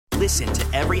Listen to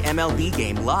every MLB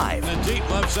game live. In the deep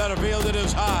left center field, it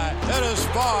is high, it is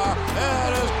far,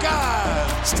 it is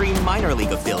gone. Stream minor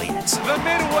league affiliates. The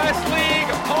Midwest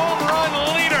League home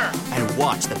run leader. And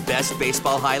watch the best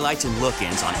baseball highlights and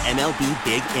look-ins on MLB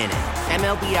Big Inning.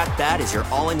 MLB At Bat is your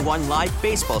all-in-one live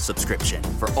baseball subscription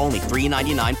for only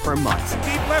 $3.99 per month.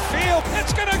 Deep left field,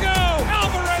 it's gonna go.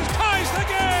 Alvarez ties the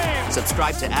game.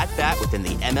 Subscribe to At Bat within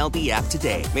the MLB app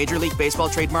today. Major League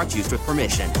Baseball trademarks used with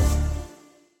permission.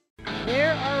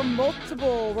 There are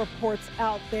multiple reports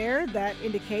out there that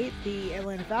indicate the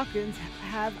Atlanta Falcons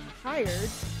have hired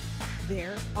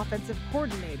their offensive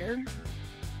coordinator,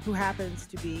 who happens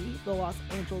to be the Los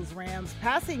Angeles Rams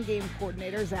passing game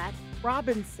coordinator, Zac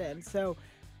Robinson. So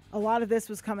a lot of this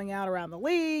was coming out around the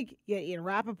league. Yet Ian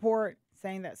Rappaport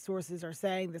saying that sources are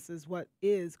saying this is what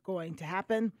is going to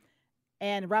happen.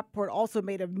 And Rappaport also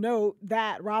made a note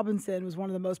that Robinson was one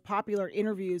of the most popular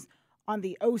interviews on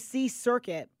the OC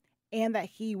circuit, and that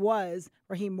he was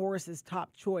Raheem Morris's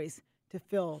top choice to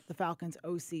fill the Falcons'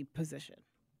 OC position.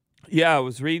 Yeah, I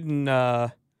was reading,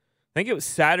 I think it was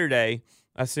Saturday.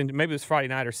 Maybe it was Friday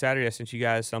night or Saturday. I sent you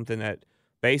guys something that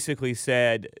basically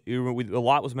said a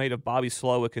lot was made of Bobby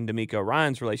Slowick and D'Amico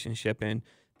Ryan's relationship, and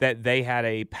that they had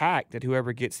a pact that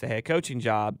whoever gets the head coaching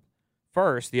job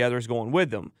first, the other's going with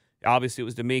them. Obviously, it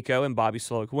was D'Amico, and Bobby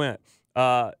Slowick went.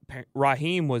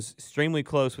 Raheem was extremely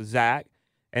close with Zach,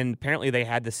 and apparently they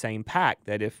had the same pact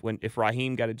that if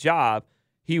Raheem got a job,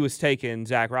 he was taking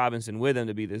Zac Robinson with him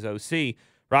to be his OC.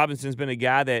 Robinson's been a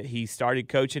guy that he started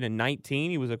coaching in 19.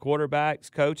 He was a quarterback's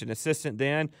coach, an assistant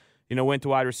then. Went to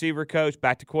wide receiver coach,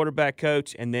 back to quarterback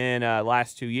coach, and then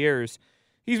last 2 years,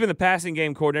 he's been the passing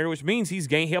game coordinator, which means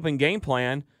he's helping game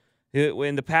plan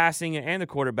in the passing and the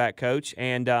quarterback coach,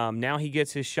 and now he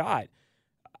gets his shot.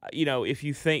 If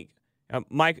you think,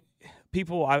 Mike,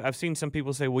 I've seen some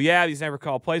people say, well, yeah, he's never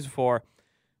called plays before.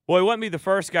 Well, he wouldn't be the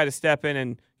first guy to step in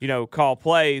and, call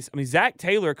plays. I mean, Zach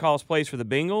Taylor calls plays for the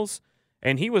Bengals,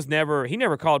 and he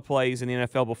never called plays in the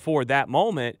NFL before that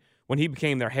moment when he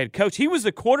became their head coach. He was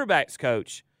the quarterback's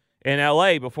coach in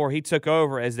L.A. before he took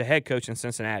over as the head coach in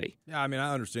Cincinnati. Yeah, I mean,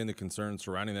 I understand the concerns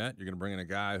surrounding that. You're going to bring in a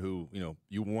guy who,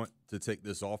 you want to take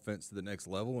this offense to the next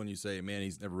level, and you say, man,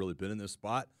 he's never really been in this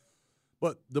spot.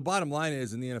 But the bottom line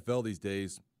is, in the NFL these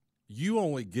days, you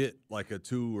only get like a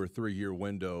 2 or 3 year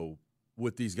window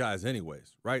with these guys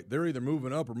anyways, right? They're either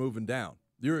moving up or moving down.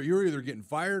 You're either getting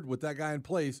fired with that guy in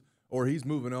place, or he's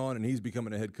moving on and he's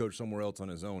becoming a head coach somewhere else on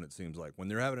his own, it seems like. When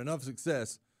they're having enough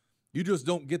success, you just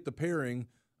don't get the pairing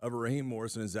of a Raheem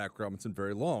Morrison and Zac Robinson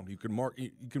very long. You can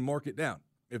mark it down.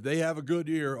 If they have a good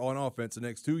year on offense the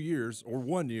next 2 years or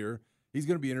 1 year, he's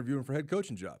going to be interviewing for head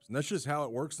coaching jobs. And that's just how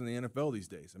it works in the NFL these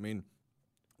days. I mean,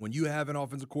 when you have an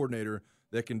offensive coordinator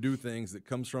that can do things, that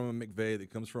comes from a McVay,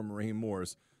 that comes from a Raheem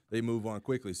Morris, they move on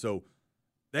quickly. So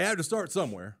they have to start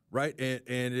somewhere, right?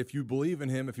 And if you believe in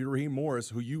him, if you're Raheem Morris,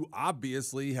 who you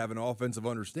obviously have an offensive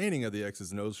understanding of the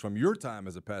X's and O's from your time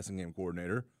as a passing game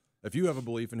coordinator, if you have a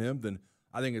belief in him, then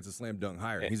I think it's a slam dunk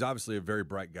hire. He's obviously a very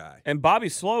bright guy. And Bobby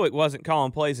Slowick wasn't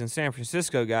calling plays in San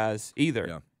Francisco, guys, either.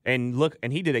 Yeah.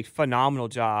 And he did a phenomenal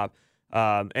job.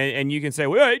 And you can say,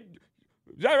 well,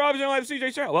 Zac Robinson don't have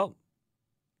C.J. Stroud. Well,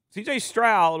 C.J.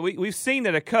 Stroud, we've seen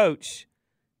that a coach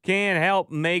can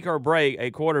help make or break a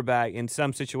quarterback in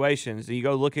some situations. You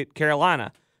go look at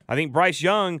Carolina. I think Bryce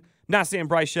Young, I'm not saying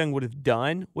Bryce Young would have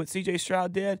done what C.J.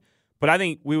 Stroud did, but I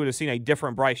think we would have seen a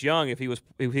different Bryce Young if he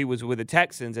was with the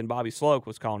Texans and Bobby Slowick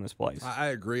was calling his plays. I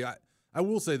agree. I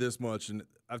will say this much, and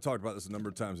I've talked about this a number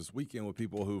of times this weekend with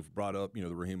people who've brought up,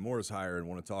 the Raheem Morris hire and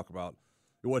want to talk about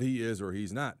what he is or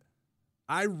he's not.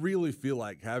 I really feel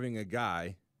like having a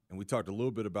guy, and we talked a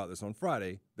little bit about this on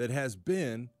Friday, that has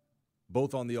been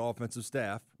both on the offensive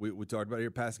staff. We talked about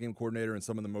here, passing game coordinator in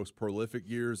some of the most prolific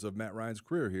years of Matt Ryan's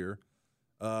career here.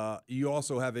 You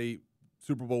also have a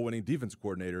Super Bowl winning defensive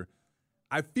coordinator.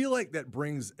 I feel like that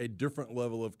brings a different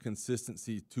level of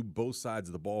consistency to both sides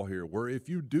of the ball here, where if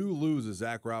you do lose a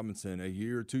Zac Robinson a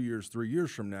year, 2 years, 3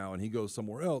 years from now, and he goes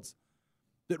somewhere else,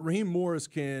 that Raheem Morris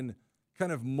can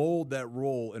kind of mold that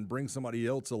role and bring somebody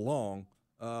else along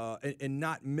and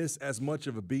not miss as much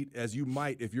of a beat as you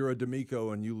might if you're a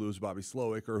D'Amico and you lose Bobby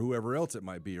Slowick or whoever else it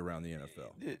might be around the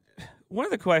NFL. One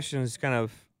of the questions kind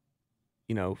of,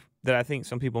 that I think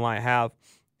some people might have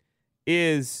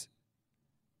is,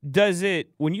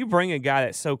 when you bring a guy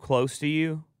that's so close to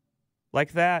you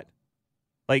like that,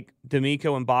 like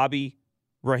D'Amico and Bobby,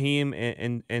 Raheem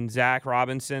and Zac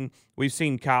Robinson, we've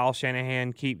seen Kyle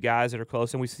Shanahan keep guys that are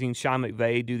close, and we've seen Sean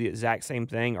McVay do the exact same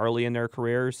thing early in their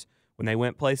careers when they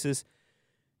went places.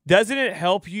 Doesn't it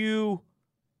help you?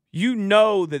 you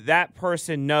know that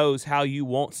person knows how you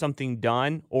want something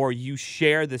done, or you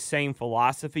share the same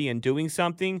philosophy in doing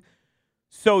something.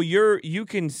 So you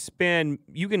can spend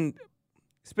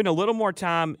a little more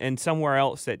time in somewhere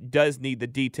else that does need the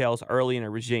details early in a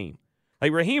regime.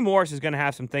 Like Raheem Morris is going to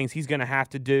have some things he's going to have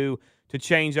to do to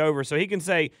change over. So he can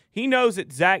say he knows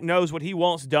that Zach knows what he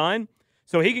wants done.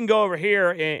 So he can go over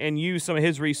here and use some of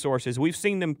his resources. We've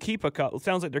seen them keep a couple. It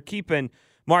sounds like they're keeping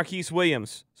Marquise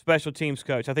Williams, special teams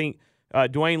coach. I think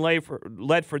Dwayne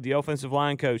Ledford, the offensive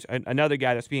line coach, another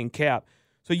guy that's being kept.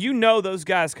 So those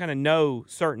guys kind of know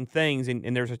certain things,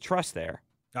 and there's a trust there.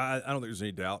 I don't think there's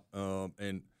any doubt.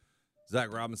 And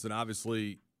Zac Robinson,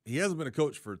 obviously, he hasn't been a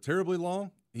coach for terribly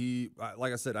long.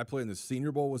 Like I said, I played in the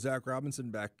Senior Bowl with Zac Robinson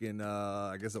back in,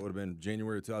 I guess that would have been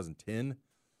January of 2010.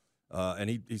 And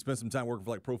he spent some time working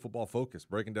for Pro Football Focus,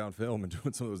 breaking down film and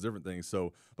doing some of those different things.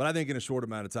 So, but I think in a short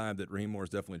amount of time that Raheem Morris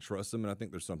definitely trusts him, and I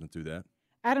think there's something to that.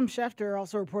 Adam Schefter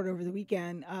also reported over the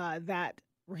weekend that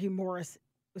Raheem Morris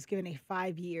was given a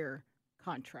 5-year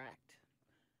contract.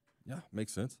 Yeah,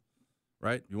 makes sense,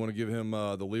 right? You want to give him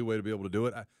the leeway to be able to do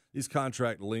it. These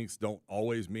contract links don't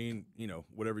always mean,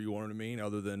 whatever you want them to mean,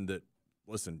 other than that,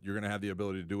 listen, you're going to have the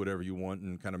ability to do whatever you want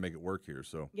and kind of make it work here.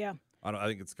 So yeah, I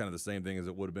think it's kind of the same thing as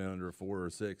it would have been under a 4 or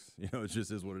a 6. It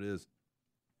just is what it is.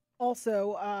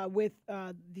 Also, with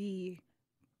the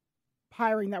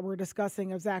hiring that we're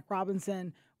discussing of Zac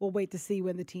Robinson, we'll wait to see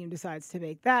when the team decides to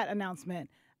make that announcement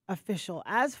official.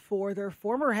 As for their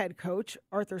former head coach,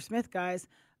 Arthur Smith, guys,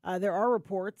 there are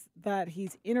reports that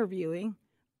he's interviewing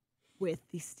with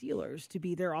the Steelers to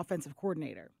be their offensive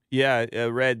coordinator. Yeah, I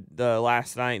read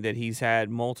last night that he has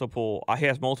multiple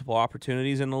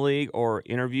opportunities in the league or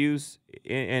interviews,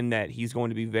 and that he's going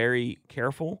to be very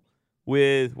careful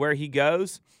with where he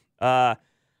goes. I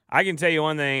can tell you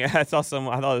one thing. I thought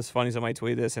it was funny. Somebody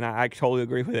tweeted this, and I totally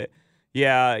agree with it.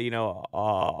 Yeah,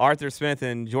 Arthur Smith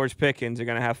and George Pickens are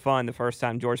going to have fun the first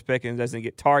time George Pickens doesn't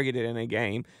get targeted in a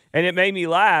game, and it made me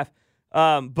laugh.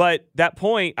 But that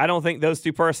point, I don't think those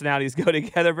two personalities go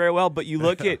together very well. But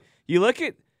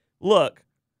look,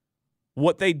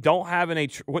 what they don't have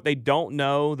what they don't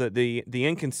know, the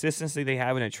inconsistency they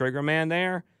have in a trigger man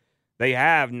there. They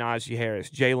have Najee Harris,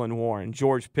 Jaylen Warren,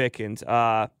 George Pickens.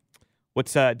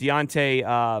 What's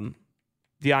Deontay?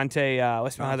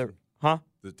 What's my other? Huh?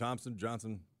 The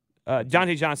Johnson.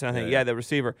 Deontay Johnson, I think. Yeah, the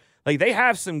receiver. Like, they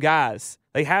have some guys.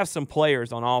 They have some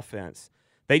players on offense.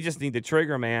 They just need the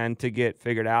trigger man to get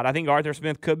figured out. I think Arthur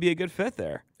Smith could be a good fit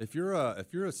there. If you're a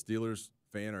Steelers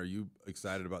fan, are you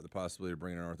excited about the possibility of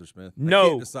bringing in Arthur Smith? No. I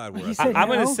can't decide where I'm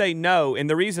going to say no, and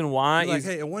the reason why is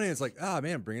hey, on one hand it's like,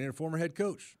 man, bringing in a former head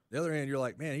coach. The other hand, you're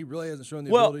like, man, he really hasn't shown the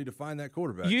ability to find that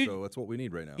quarterback. So that's what we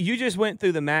need right now. You just went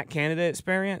through the Matt Canada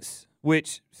experience,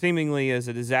 which seemingly is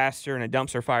a disaster and a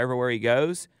dumpster fire everywhere he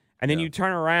goes, and then you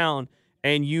turn around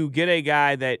and you get a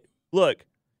guy that, look,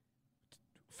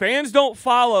 fans don't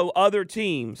follow other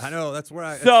teams. I know, that's where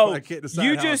I can't decide.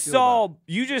 You just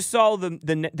saw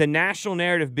the national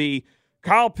narrative be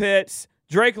Kyle Pitts,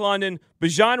 Drake London,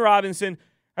 Bijan Robinson,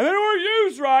 and they weren't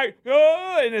used right.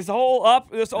 And this whole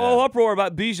uproar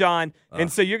about Bijan.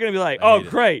 And so you're going to be like, oh,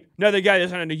 great. Another guy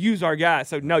that's trying to use our guy.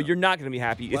 So, no, you're not going to be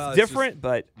happy. It's different,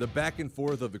 but the back and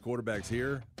forth of the quarterbacks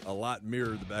here a lot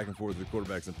mirrored the back and forth of the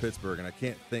quarterbacks in Pittsburgh, and I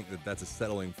can't think that that's a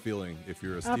settling feeling if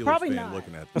you're a Steelers fan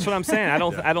looking at them. That's what I'm saying. I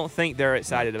don't think they're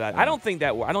excited about it. I don't think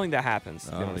that happens,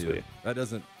 to be honest with you. That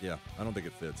doesn't – I don't think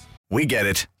it fits. We get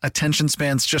it. Attention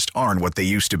spans just aren't what they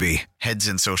used to be. Heads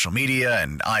in social media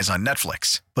and eyes on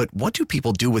Netflix. But what do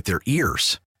people do with their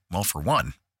ears? Well, for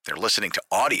one, they're listening to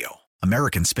audio.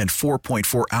 Americans spend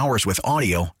 4.4 hours with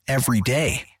audio every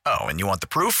day. Oh, and you want the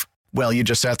proof? Well, you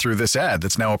just sat through this ad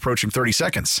that's now approaching 30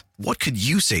 seconds. What could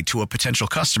you say to a potential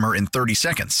customer in 30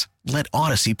 seconds? Let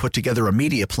Odyssey put together a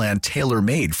media plan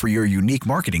tailor-made for your unique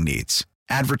marketing needs.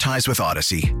 Advertise with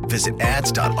Odyssey. Visit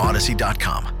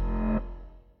ads.odyssey.com.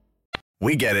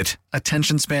 We get it.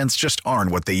 Attention spans just aren't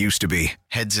what they used to be.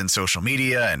 Heads in social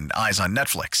media and eyes on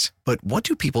Netflix. But what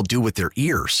do people do with their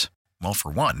ears? Well,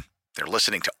 for one, they're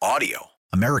listening to audio.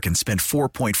 Americans spend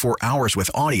 4.4 hours with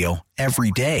audio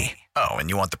every day. Oh, and you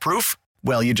want the proof?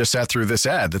 Well, you just sat through this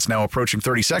ad that's now approaching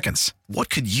 30 seconds. What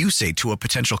could you say to a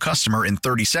potential customer in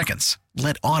 30 seconds?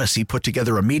 Let Odyssey put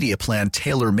together a media plan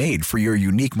tailor-made for your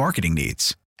unique marketing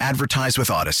needs. Advertise with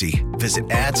Odyssey.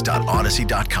 Visit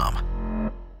ads.odyssey.com.